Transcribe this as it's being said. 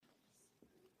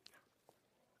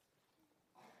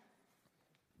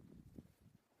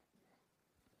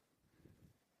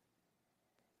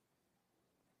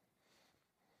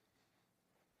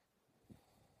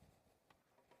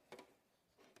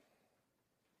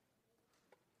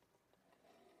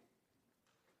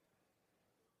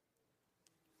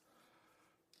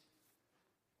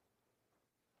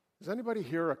Is anybody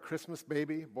here a Christmas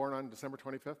baby born on December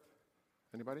 25th?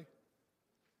 Anybody?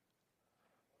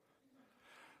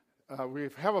 We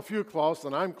have a few close,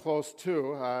 and I'm close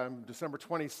too. I'm December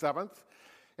 27th.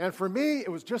 And for me, it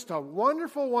was just a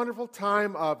wonderful, wonderful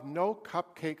time of no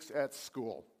cupcakes at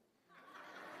school.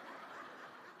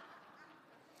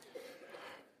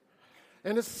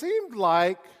 And it seemed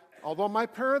like, although my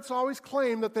parents always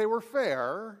claimed that they were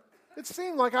fair, it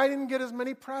seemed like I didn't get as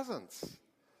many presents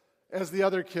as the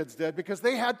other kids did because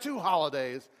they had two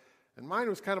holidays, and mine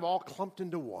was kind of all clumped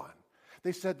into one.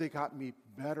 They said they got me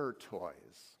better toys.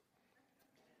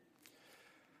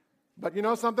 But you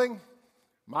know something?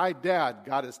 My dad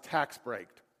got his tax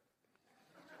braked.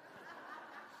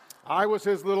 I was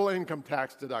his little income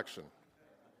tax deduction.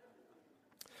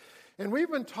 And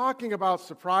we've been talking about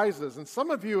surprises, and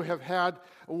some of you have had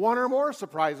one or more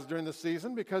surprises during the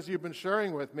season because you've been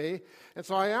sharing with me. And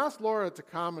so I asked Laura to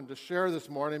come and to share this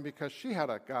morning because she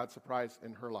had a God surprise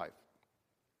in her life.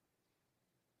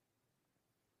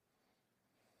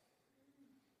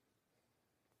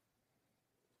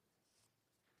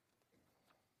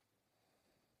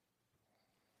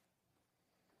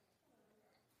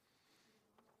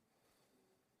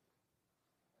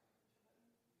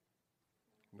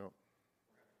 No.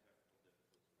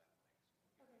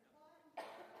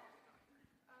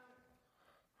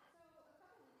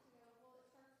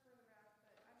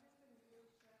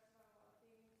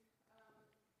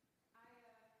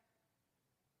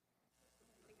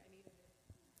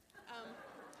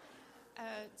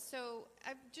 So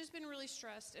I've just been really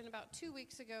stressed, and about 2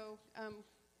 weeks ago,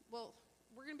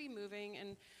 we're going to be moving,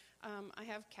 and I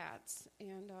have cats,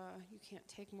 and you can't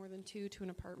take more than 2 to an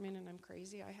apartment, and I'm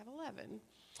crazy. I have 11.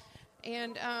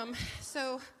 And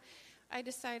so I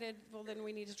decided, well, then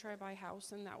we need to try buy a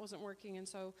house, and that wasn't working, and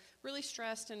so really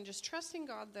stressed and just trusting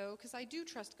God, though, because I do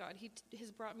trust God. He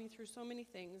has brought me through so many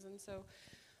things, and so,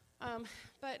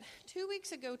 but 2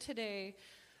 weeks ago today,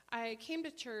 I came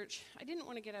to church. I didn't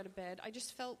want to get out of bed. I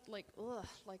just felt like,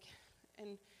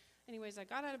 and anyways, I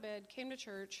got out of bed, came to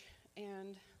church,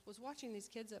 and was watching these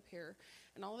kids up here,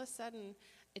 and all of a sudden,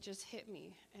 it just hit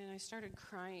me, and I started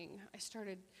crying. I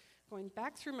started going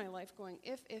back through my life going,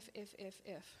 if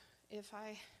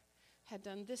I had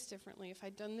done this differently, if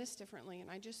I'd done this differently, and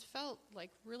I just felt like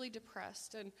really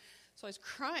depressed, and so I was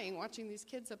crying watching these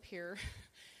kids up here.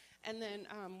 And then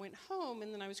went home,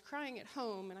 and then I was crying at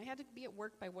home, and I had to be at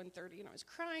work by 1:30, and I was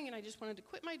crying, and I just wanted to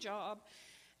quit my job,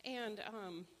 and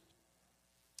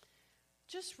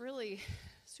just really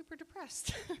super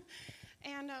depressed.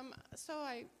 And so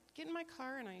I get in my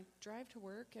car, and I drive to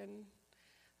work, and,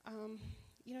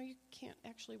 you can't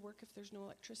actually work if there's no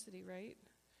electricity, right?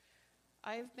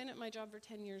 I've been at my job for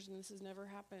 10 years, and this has never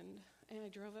happened, and I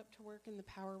drove up to work, and the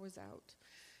power was out,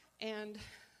 and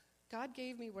God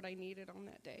gave me what I needed on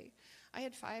that day. I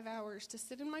had 5 hours to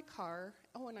sit in my car.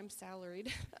 Oh, and I'm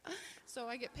salaried, so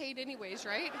I get paid anyways,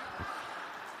 right?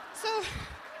 So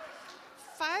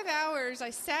 5 hours, I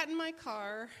sat in my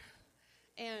car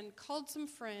and called some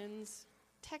friends,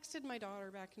 texted my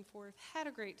daughter back and forth, had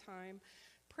a great time,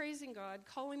 praising God,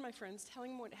 calling my friends,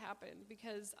 telling them what happened,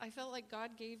 because I felt like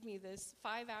God gave me this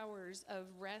 5 hours of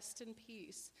rest and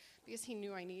peace because he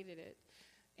knew I needed it.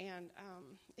 And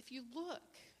if you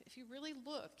really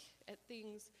look at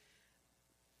things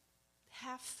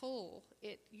half full,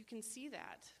 you can see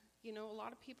that. A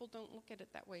lot of people don't look at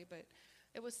it that way, but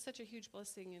it was such a huge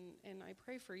blessing, and I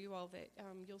pray for you all that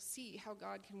you'll see how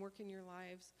God can work in your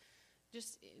lives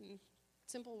just in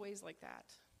simple ways like that.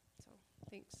 So,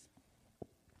 thanks.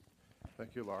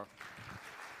 Thank you, Laura.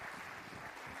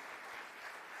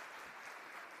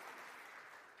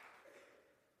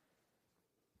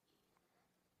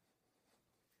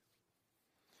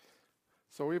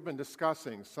 So we've been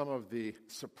discussing some of the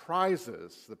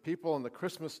surprises, the people in the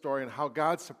Christmas story, and how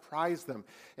God surprised them.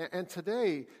 And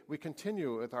today we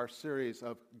continue with our series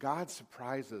of God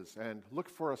surprises, and look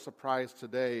for a surprise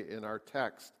today in our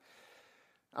text.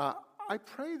 I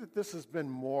pray that this has been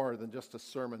more than just a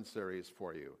sermon series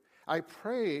for you. I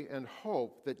pray and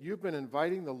hope that you've been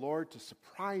inviting the Lord to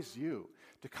surprise you,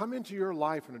 to come into your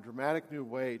life in a dramatic new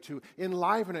way, to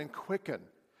enliven and quicken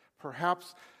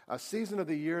perhaps a season of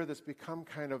the year that's become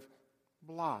kind of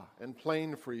blah and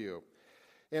plain for you.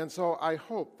 And so I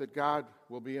hope that God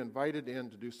will be invited in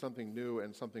to do something new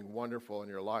and something wonderful in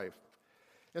your life.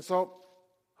 And so,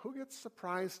 who gets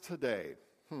surprised today?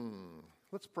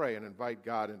 Let's pray and invite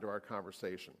God into our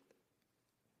conversation.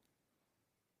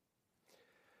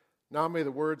 Now may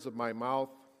the words of my mouth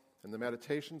and the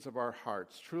meditations of our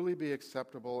hearts truly be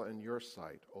acceptable in your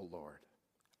sight, O Lord,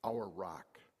 our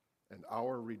rock and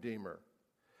our Redeemer.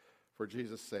 For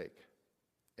Jesus' sake,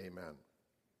 amen.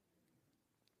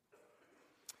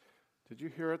 Did you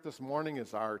hear it this morning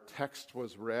as our text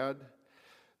was read?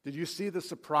 Did you see the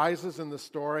surprises in the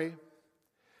story?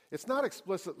 It's not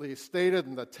explicitly stated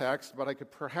in the text, but I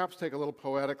could perhaps take a little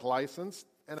poetic license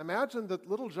and imagine that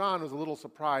little John was a little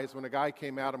surprised when a guy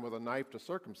came at him with a knife to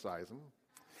circumcise him.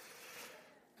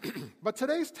 But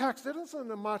today's text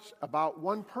isn't much about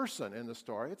one person in the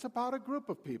story. It's about a group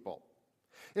of people.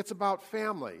 It's about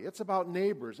family. It's about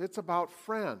neighbors. It's about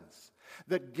friends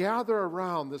that gather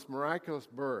around this miraculous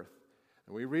birth.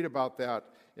 And we read about that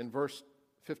in verse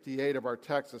 58 of our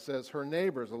text. It says, her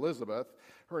neighbors, Elizabeth,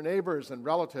 her neighbors and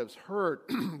relatives heard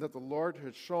that the Lord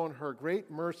had shown her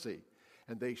great mercy,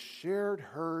 and they shared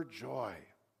her joy.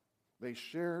 They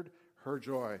shared her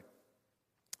joy.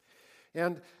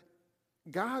 And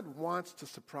God wants to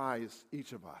surprise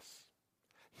each of us.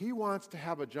 He wants to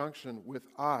have a junction with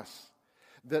us,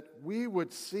 that we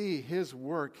would see His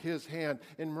work, His hand,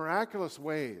 in miraculous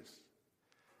ways.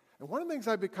 And one of the things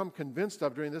I've become convinced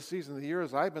of during this season of the year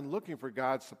as I've been looking for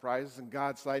God's surprises and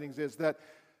God's sightings is that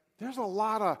there's a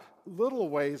lot of little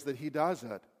ways that He does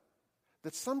it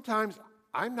that sometimes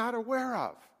I'm not aware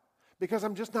of because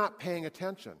I'm just not paying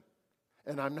attention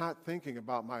and I'm not thinking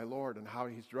about my Lord and how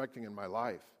He's directing in my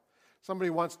life. Somebody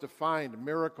once defined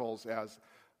miracles as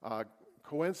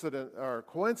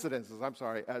coincidences,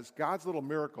 as God's little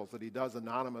miracles that He does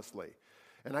anonymously.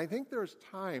 And I think there's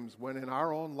times when in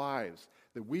our own lives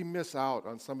that we miss out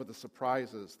on some of the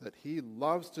surprises that He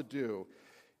loves to do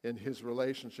in His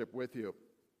relationship with you.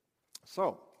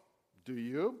 So, do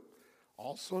you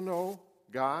also know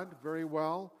God very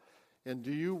well? And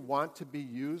do you want to be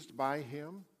used by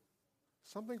Him?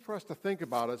 Something for us to think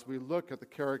about as we look at the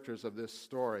characters of this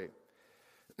story.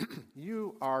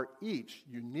 You are each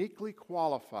uniquely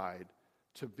qualified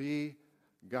to be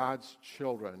God's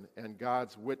children and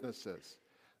God's witnesses.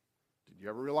 Did you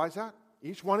ever realize that?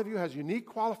 Each one of you has unique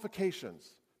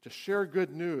qualifications to share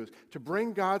good news, to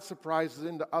bring God's surprises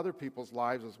into other people's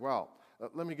lives as well.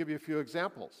 Let me give you a few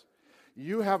examples.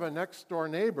 You have a next-door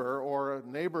neighbor or a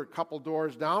neighbor a couple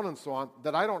doors down and so on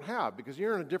that I don't have because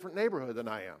you're in a different neighborhood than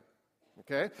I am.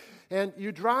 Okay? And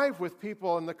you drive with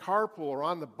people in the carpool or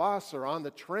on the bus or on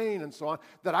the train and so on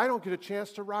that I don't get a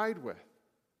chance to ride with.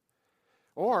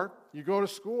 Or you go to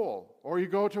school or you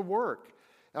go to work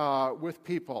with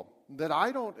people that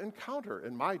I don't encounter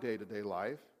in my day-to-day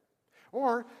life.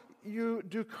 Or you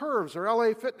do Curves or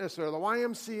LA Fitness or the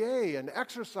YMCA and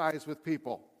exercise with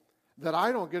people that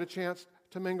I don't get a chance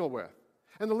to mingle with.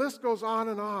 And the list goes on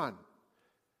and on.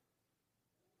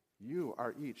 You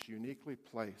are each uniquely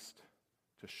placed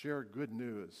to share good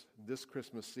news this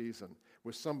Christmas season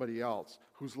with somebody else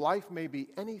whose life may be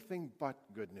anything but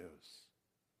good news.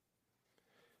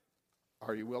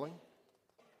 Are you willing?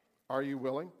 Are you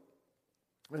willing?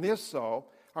 And if so,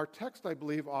 our text, I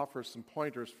believe, offers some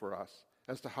pointers for us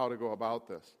as to how to go about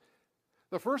this.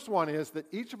 The first one is that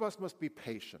each of us must be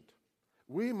patient.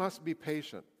 We must be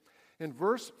patient. In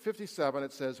verse 57,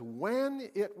 it says, when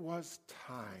it was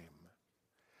time.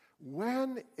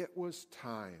 When it was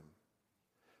time.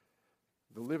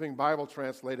 The Living Bible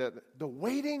translated, the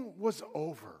waiting was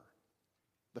over.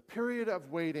 The period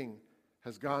of waiting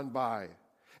has gone by.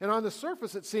 And on the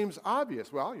surface, it seems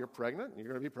obvious. Well, you're pregnant. You're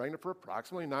going to be pregnant for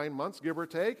approximately 9 months, give or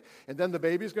take. And then the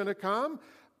baby's going to come.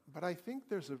 But I think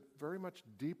there's a very much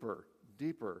deeper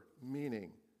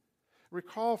meaning.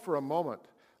 Recall for a moment,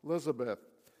 Elizabeth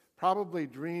probably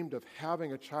dreamed of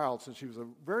having a child since she was a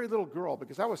very little girl,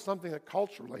 because that was something that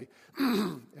culturally,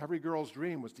 every girl's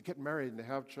dream was to get married and to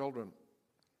have children.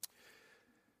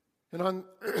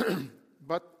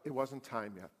 But it wasn't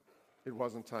time yet. It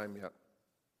wasn't time yet.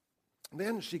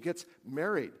 Then she gets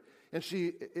married, and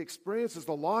she experiences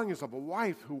the longings of a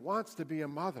wife who wants to be a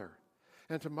mother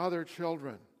and to mother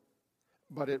children.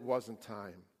 But it wasn't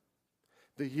time.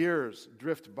 The years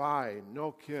drift by,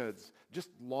 no kids, just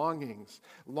longings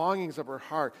of her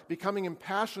heart, becoming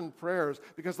impassioned prayers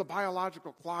because the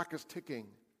biological clock is ticking.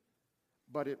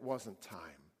 But it wasn't time.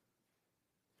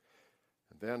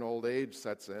 And then old age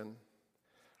sets in.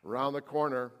 Around the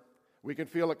corner, we can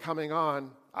feel it coming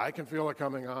on. I can feel it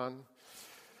coming on.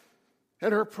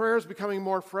 And her prayers becoming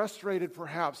more frustrated,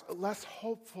 perhaps, less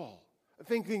hopeful,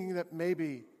 thinking that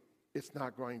maybe it's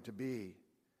not going to be.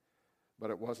 But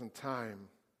it wasn't time.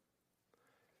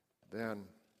 Then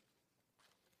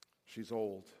she's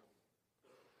old.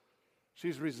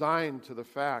 She's resigned to the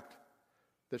fact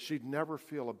that she'd never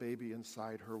feel a baby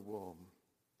inside her womb.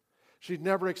 She'd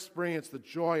never experienced the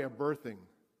joy of birthing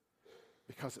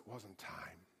because it wasn't time.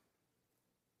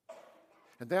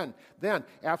 And then,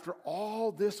 after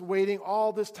all this waiting,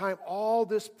 all this time, all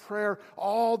this prayer,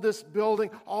 all this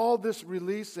building, all this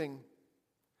releasing,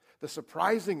 the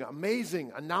surprising,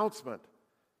 amazing announcement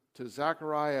to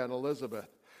Zechariah and Elizabeth.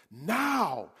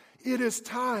 Now it is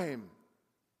time,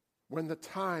 when the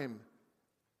time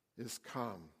is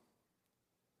come.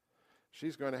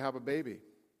 She's going to have a baby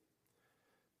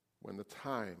when the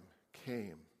time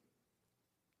came.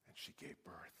 And she gave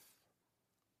birth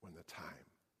when the time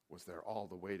was there. All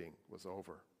the waiting was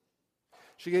over.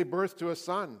 She gave birth to a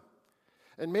son.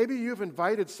 And maybe you've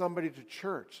invited somebody to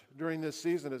church during this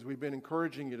season, as we've been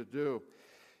encouraging you to do.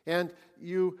 And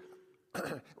you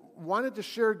wanted to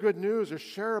share good news or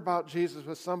share about Jesus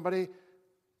with somebody,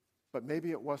 but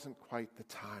maybe it wasn't quite the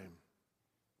time.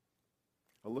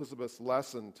 Elizabeth's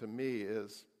lesson to me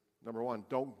is, number one,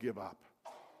 don't give up.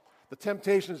 The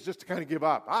temptation is just to kind of give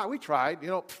up. We tried,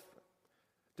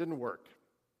 didn't work.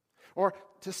 Or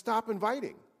to stop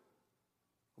inviting.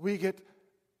 We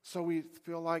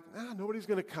feel like, nobody's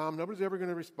going to come, nobody's ever going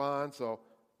to respond, so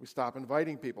we stop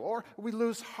inviting people. Or we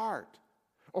lose heart.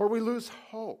 Or we lose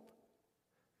hope.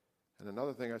 And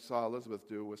another thing I saw Elizabeth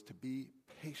do was to be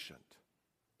patient.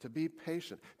 To be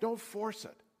patient. Don't force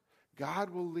it. God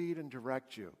will lead and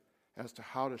direct you as to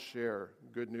how to share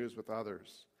good news with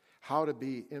others, how to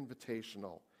be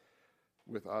invitational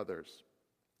with others.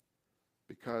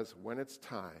 Because when it's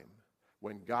time,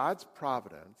 when God's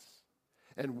providence,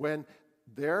 and when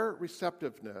their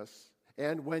receptiveness,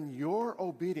 and when your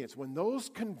obedience, when those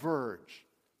converge,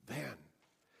 then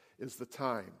is the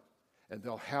time, and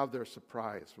they'll have their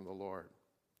surprise from the Lord.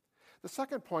 The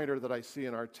second pointer that I see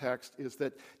in our text is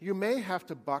that you may have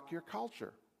to buck your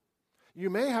culture. You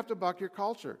may have to buck your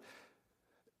culture.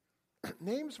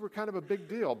 Names were kind of a big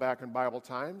deal back in Bible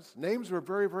times. Names were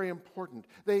very, very important.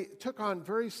 They took on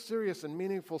very serious and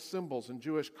meaningful symbols in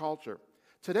Jewish culture.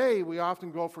 Today, we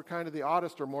often go for kind of the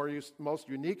oddest or most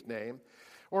unique name,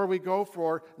 or we go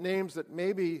for names that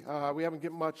maybe we haven't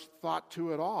given much thought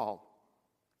to at all.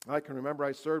 I can remember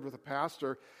I served with a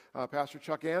pastor, Pastor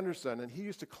Chuck Anderson, and he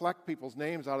used to collect people's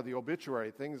names out of the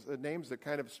obituary, names that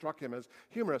kind of struck him as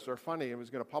humorous or funny, and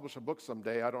was going to publish a book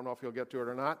someday. I don't know if he'll get to it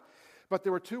or not. But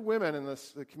there were two women in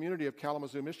the community of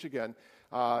Kalamazoo, Michigan,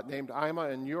 named Ima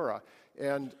and Yura.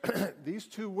 And these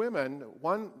two women,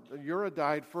 Yura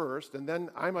died first, and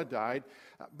then Ima died,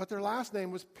 but their last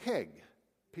name was Pig,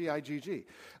 P-I-G-G.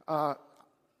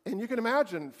 And you can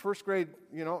imagine first grade,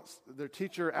 their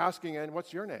teacher asking, and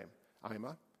what's your name?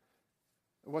 Ima.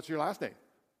 What's your last name?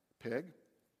 Pig.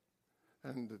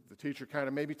 And the teacher kind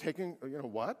of maybe taking,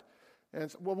 what?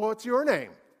 And well, what's your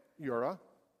name? Yura.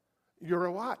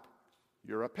 Yura what?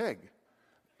 You're a pig.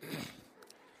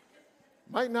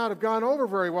 Might not have gone over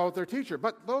very well with their teacher,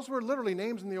 but those were literally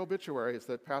names in the obituaries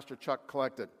that Pastor Chuck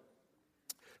collected.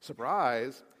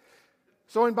 Surprise.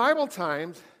 So in Bible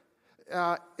times,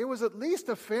 it was at least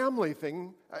a family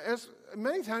thing, as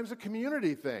many times a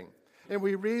community thing. And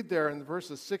we read there in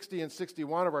verses 60 and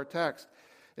 61 of our text,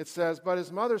 it says, "But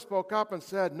his mother spoke up and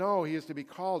said, 'No, he is to be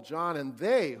called John.' And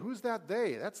they," who's that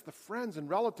they? That's the friends and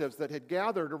relatives that had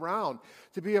gathered around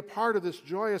to be a part of this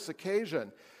joyous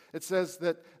occasion. It says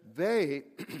that they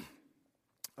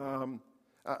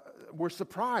were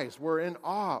surprised, were in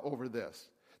awe over this.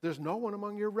 There's no one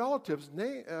among your relatives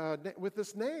with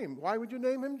this name. Why would you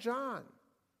name him John?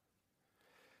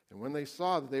 And when they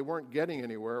saw that they weren't getting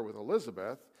anywhere with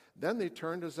Elizabeth, then they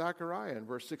turned to Zechariah in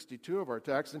verse 62 of our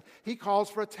text, and he calls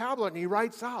for a tablet, and he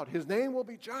writes out, his name will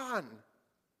be John.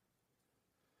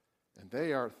 And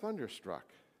they are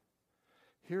thunderstruck.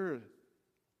 Here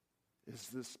is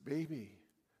this baby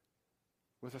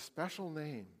with a special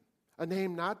name, a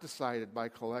name not decided by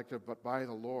collective, but by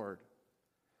the Lord.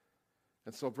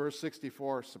 And so verse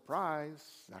 64,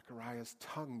 surprise, Zechariah's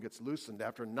tongue gets loosened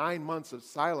after 9 months of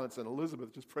silence, and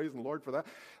Elizabeth just praising the Lord for that.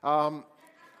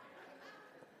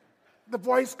 The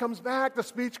voice comes back, the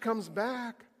speech comes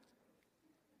back.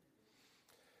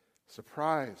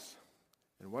 Surprise.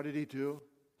 And what did he do?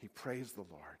 He praised the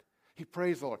Lord. He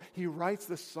praised the Lord. He writes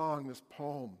this song, this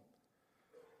poem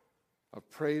of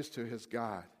praise to his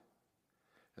God.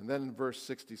 And then in verse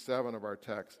 67 of our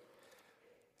text,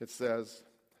 it says,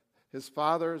 his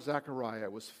father Zechariah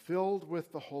was filled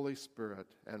with the Holy Spirit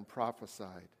and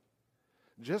prophesied.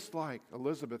 Just like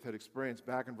Elizabeth had experienced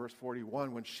back in verse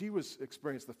 41 when she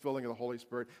experienced the filling of the Holy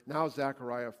Spirit, now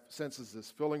Zechariah senses this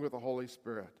filling with the Holy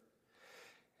Spirit.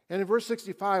 And in verse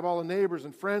 65, all the neighbors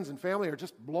and friends and family are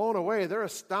just blown away. They're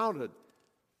astounded.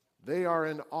 They are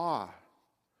in awe.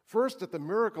 First, at the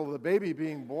miracle of the baby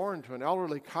being born to an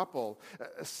elderly couple.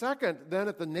 Second, then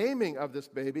at the naming of this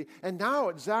baby. And now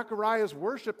at Zechariah's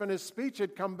worship and his speech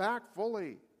had come back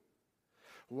fully.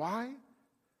 Why?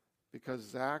 Because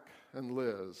Zach and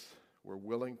Liz were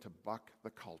willing to buck the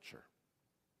culture.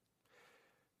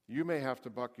 You may have to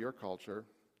buck your culture.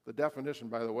 The definition,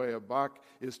 by the way, of buck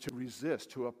is to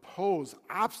resist, to oppose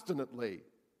obstinately.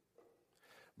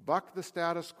 Buck the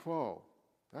status quo.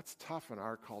 That's tough in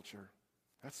our culture.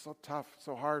 That's so tough,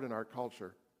 so hard in our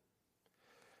culture.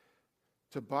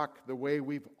 To buck the way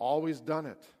we've always done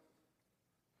it.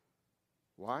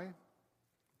 Why?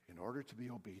 In order to be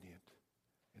obedient,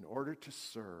 in order to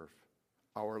serve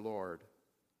our Lord,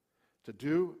 to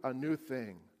do a new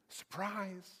thing.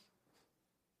 Surprise!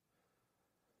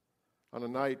 On a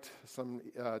night some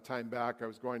time back, I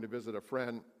was going to visit a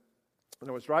friend, and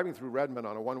I was driving through Redmond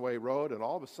on a one-way road, and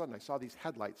all of a sudden I saw these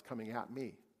headlights coming at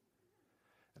me.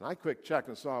 And I quick checked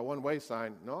and saw a one-way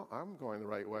sign. No, I'm going the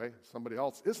right way. Somebody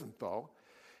else isn't, though.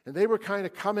 And they were kind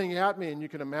of coming at me, and you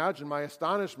can imagine my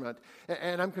astonishment.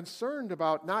 And I'm concerned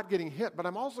about not getting hit, but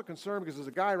I'm also concerned because there's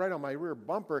a guy right on my rear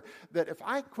bumper that if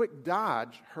I quick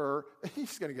dodge her,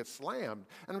 he's going to get slammed.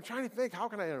 And I'm trying to think, how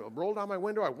can I roll down my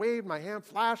window? I waved my hand,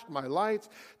 flashed my lights,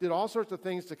 did all sorts of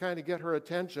things to kind of get her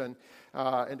attention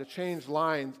and to change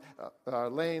lanes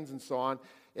and so on.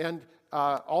 And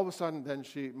all of a sudden, then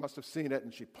she must have seen it,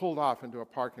 and she pulled off into a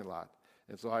parking lot.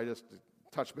 And so I just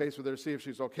touch base with her, see if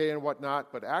she's okay and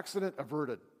whatnot, but accident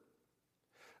averted.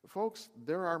 Folks,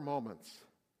 there are moments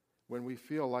when we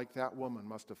feel like that woman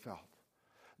must have felt.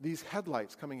 These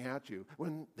headlights coming at you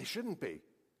when they shouldn't be.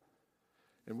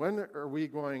 And when are we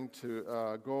going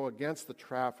to go against the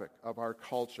traffic of our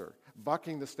culture,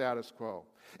 bucking the status quo?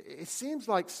 It seems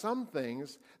like some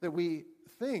things that we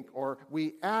think or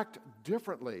we act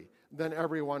differently than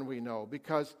everyone we know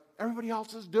because everybody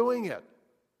else is doing it.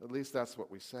 At least that's what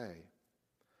we say.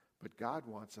 But God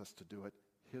wants us to do it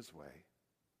His way.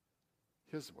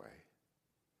 His way.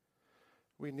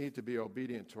 We need to be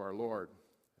obedient to our Lord.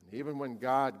 And even when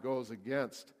God goes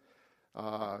against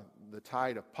the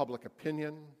tide of public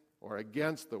opinion or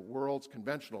against the world's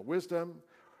conventional wisdom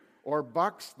or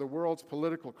bucks the world's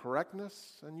political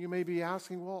correctness, and you may be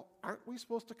asking, well, aren't we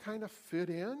supposed to kind of fit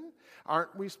in?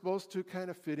 Aren't we supposed to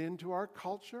kind of fit into our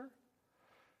culture?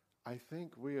 I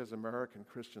think we as American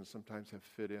Christians sometimes have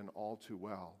fit in all too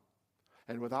well.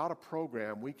 And without a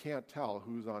program, we can't tell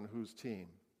who's on whose team.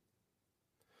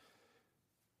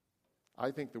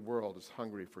 I think the world is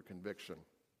hungry for conviction.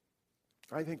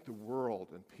 I think the world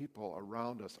and people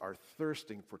around us are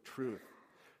thirsting for truth,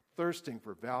 thirsting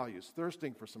for values,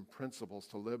 thirsting for some principles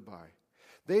to live by.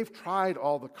 They've tried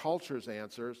all the culture's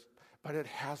answers, but it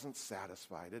hasn't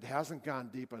satisfied. It hasn't gone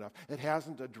deep enough. It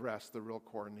hasn't addressed the real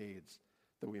core needs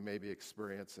that we may be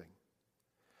experiencing.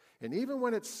 And even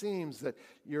when it seems that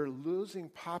you're losing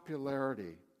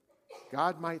popularity,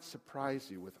 God might surprise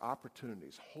you with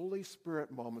opportunities, Holy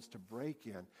Spirit moments to break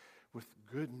in with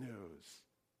good news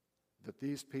that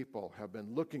these people have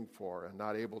been looking for and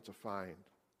not able to find.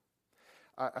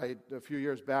 I a few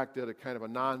years back, did a kind of a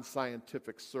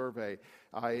non-scientific survey.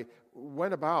 I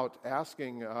went about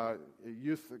asking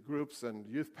youth groups and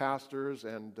youth pastors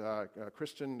and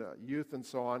Christian youth and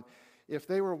so on if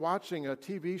they were watching a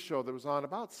TV show that was on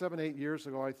about 7-8 years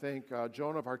ago, I think,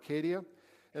 Joan of Arcadia,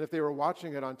 and if they were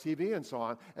watching it on TV and so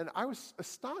on. And I was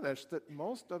astonished that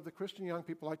most of the Christian young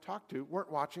people I talked to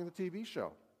weren't watching the TV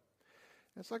show.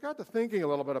 And so I got to thinking a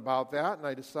little bit about that, and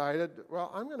I decided, well,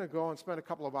 I'm going to go and spend a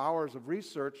couple of hours of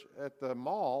research at the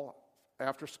mall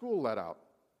after school let out.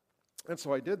 And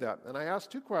so I did that, and I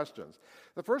asked 2 questions.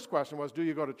 The first question was, do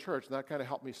you go to church? And that kind of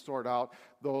helped me sort out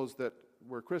those that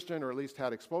were Christian or at least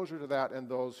had exposure to that and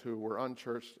those who were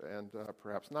unchurched and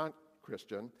perhaps not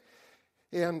Christian.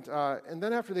 And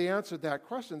then after they answered that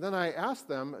question, then I asked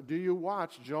them, do you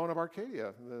watch Joan of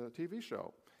Arcadia, the TV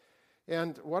show?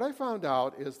 And what I found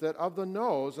out is that of the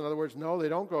no's, in other words, no, they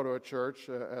don't go to a church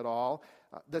at all,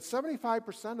 that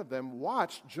 75% of them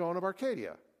watched Joan of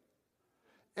Arcadia.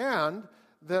 And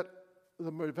that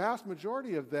the vast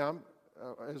majority of them,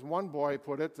 as one boy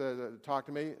put it, talked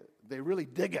to me, they really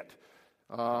dig it.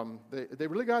 They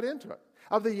really got into it.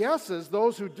 Of the yeses,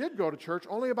 those who did go to church,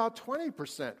 only about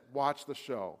 20% watched the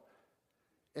show.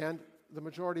 And the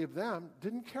majority of them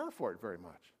didn't care for it very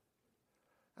much.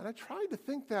 And I tried to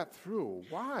think that through.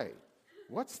 Why?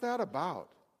 What's that about?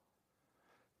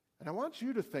 And I want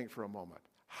you to think for a moment.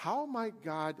 How might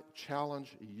God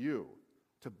challenge you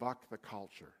to buck the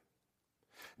culture?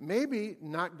 Maybe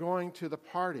not going to the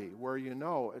party where you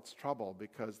know it's trouble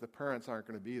because the parents aren't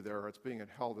going to be there or it's being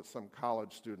held at some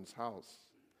college student's house.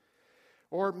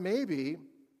 Or maybe,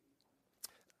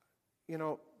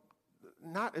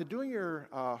 not doing your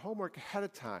homework ahead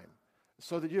of time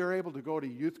so that you're able to go to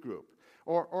youth group.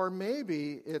 Or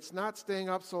maybe it's not staying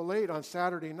up so late on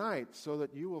Saturday night so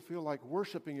that you will feel like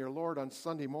worshiping your Lord on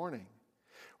Sunday morning.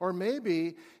 Or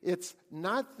maybe it's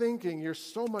not thinking you're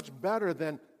so much better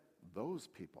than those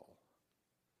people.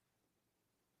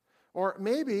 Or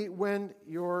maybe when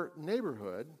your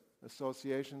neighborhood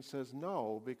association says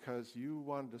no because you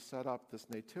wanted to set up this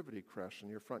nativity creche in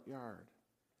your front yard.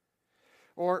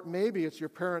 Or maybe it's your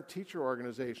parent-teacher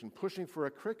organization pushing for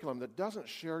a curriculum that doesn't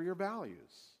share your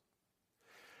values.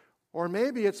 Or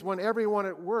maybe it's when everyone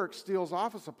at work steals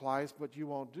office supplies, but you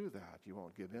won't do that. You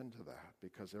won't give in to that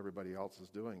because everybody else is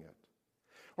doing it.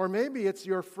 Or maybe it's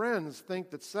your friends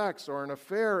think that sex or an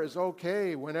affair is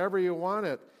okay whenever you want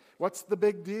it. What's the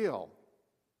big deal?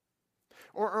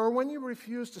 Or when you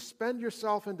refuse to spend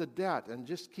yourself into debt and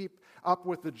just keep up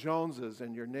with the Joneses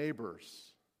and your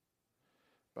neighbors.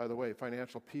 By the way,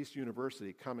 Financial Peace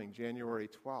University coming January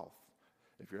 12th.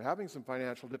 If you're having some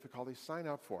financial difficulties, sign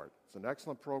up for it. It's an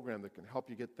excellent program that can help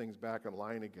you get things back in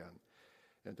line again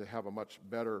and to have a much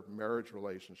better marriage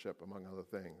relationship, among other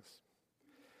things.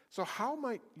 So how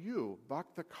might you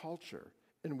buck the culture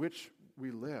in which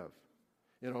we live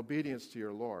in obedience to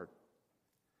your Lord?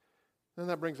 And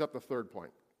that brings up the third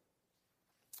point.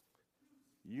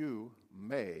 You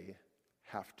may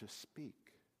have to speak.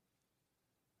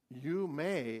 You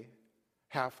may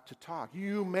have to talk.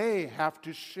 You may have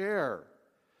to share.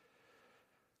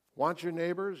 Want your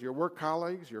neighbors, your work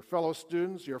colleagues, your fellow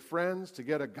students, your friends to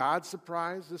get a God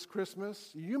surprise this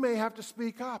Christmas? You may have to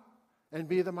speak up and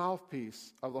be the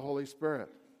mouthpiece of the Holy Spirit.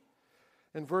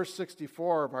 In verse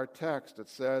 64 of our text, it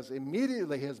says,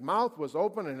 "Immediately his mouth was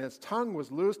open and his tongue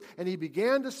was loosed, and he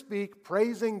began to speak,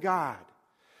 praising God."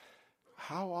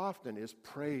 How often is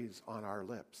praise on our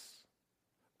lips?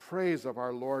 Praise of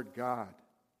our Lord God.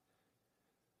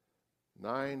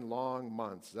 9 long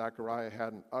months, Zechariah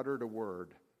hadn't uttered a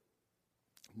word.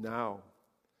 Now,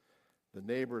 the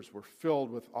neighbors were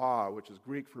filled with awe, which is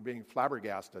Greek for being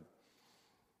flabbergasted.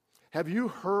 "Have you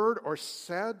heard or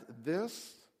said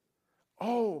this?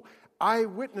 Oh, I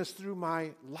witnessed through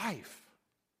my life."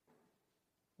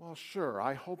 Well, sure,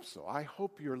 I hope so. I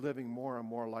hope you're living more and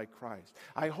more like Christ.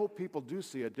 I hope people do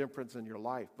see a difference in your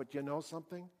life. But you know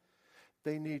something?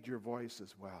 They need your voice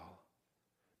as well.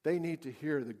 They need to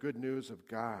hear the good news of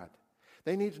God.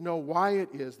 They need to know why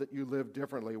it is that you live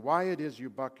differently, why it is you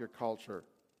buck your culture.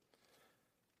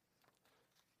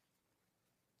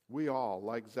 We all,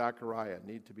 like Zechariah,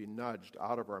 need to be nudged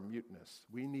out of our muteness.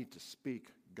 We need to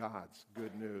speak God's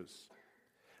good news.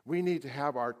 We need to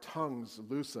have our tongues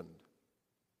loosened.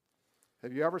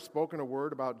 Have you ever spoken a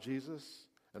word about Jesus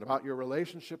and about your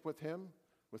relationship with him,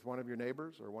 with one of your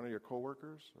neighbors or one of your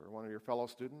coworkers or one of your fellow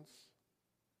students?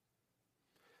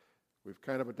 We've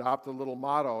kind of adopted a little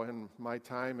motto in my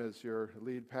time as your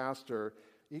lead pastor,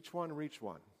 each one reach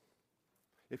one.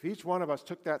 If each one of us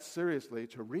took that seriously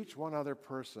to reach one other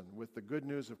person with the good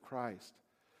news of Christ,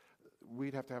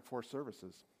 we'd have to have 4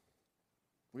 services.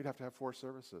 We'd have to have 4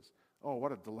 services. Oh,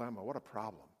 what a dilemma, what a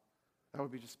problem. That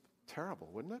would be just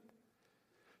terrible, wouldn't it?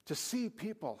 To see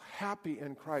people happy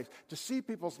in Christ, to see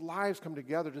people's lives come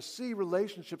together, to see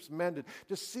relationships mended,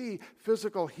 to see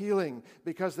physical healing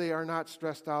because they are not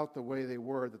stressed out the way they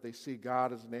were, that they see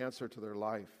God as an answer to their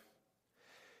life.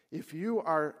 If you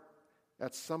are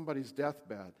at somebody's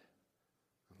deathbed,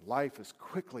 life is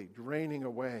quickly draining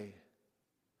away,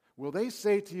 will they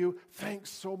say to you, "Thanks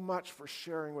so much for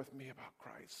sharing with me about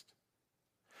Christ"?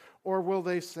 Or will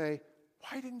they say,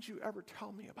 "Why didn't you ever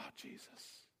tell me about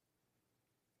Jesus?"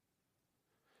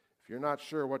 If you're not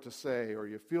sure what to say, or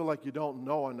you feel like you don't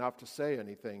know enough to say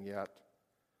anything yet,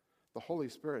 the Holy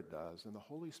Spirit does, and the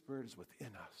Holy Spirit is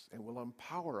within us and will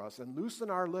empower us and loosen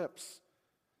our lips,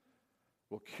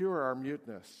 will cure our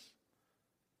muteness,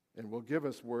 and will give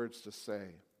us words to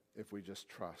say if we just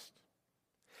trust.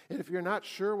 And if you're not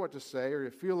sure what to say, or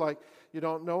you feel like you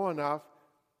don't know enough,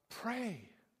 pray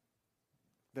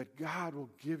that God will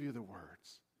give you the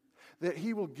words, that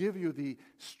he will give you the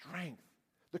strength,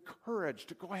 the courage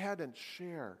to go ahead and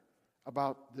share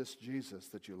about this Jesus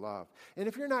that you love. And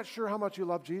if you're not sure how much you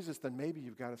love Jesus, then maybe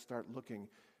you've got to start looking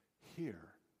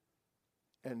here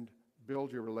and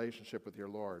build your relationship with your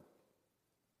Lord.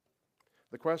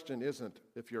 The question isn't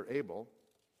if you're able.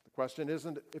 The question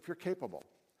isn't if you're capable.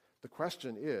 The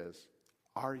question is,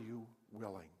 are you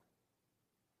willing?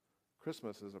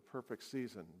 Christmas is a perfect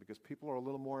season because people are a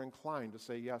little more inclined to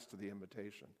say yes to the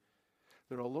invitation.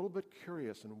 They're a little bit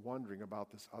curious and wondering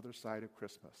about this other side of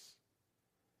Christmas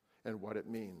and what it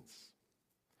means.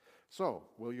 So,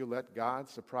 will you let God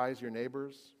surprise your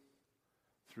neighbors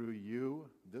through you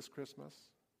this Christmas?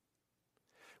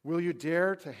 Will you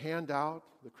dare to hand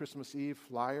out the Christmas Eve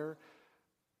flyer,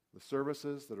 the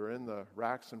services that are in the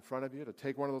racks in front of you, to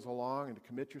take one of those along and to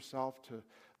commit yourself to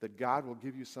that God will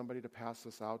give you somebody to pass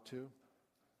this out to?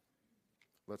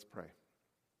 Let's pray.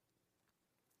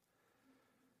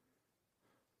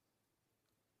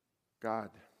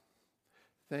 God,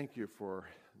 thank you for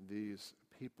these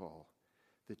people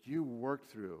that you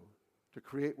worked through to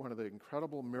create one of the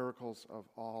incredible miracles of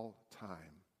all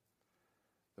time,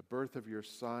 the birth of your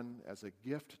Son as a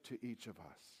gift to each of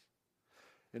us,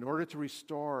 in order to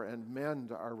restore and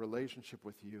mend our relationship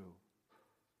with you.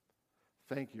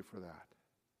 Thank you for that.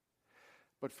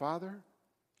 But Father,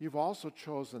 you've also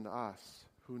chosen us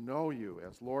who know you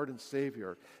as Lord and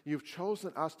Savior. You've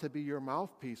chosen us to be your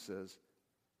mouthpieces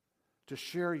to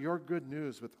share your good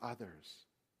news with others,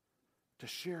 to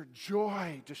share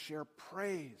joy, to share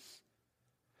praise,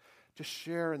 to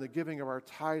share in the giving of our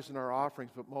tithes and our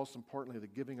offerings, but most importantly, the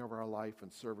giving of our life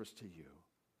and service to you.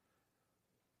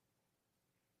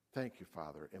 Thank you,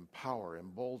 Father. Empower,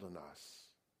 embolden us.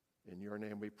 In your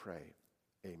name we pray.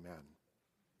 Amen.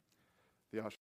 The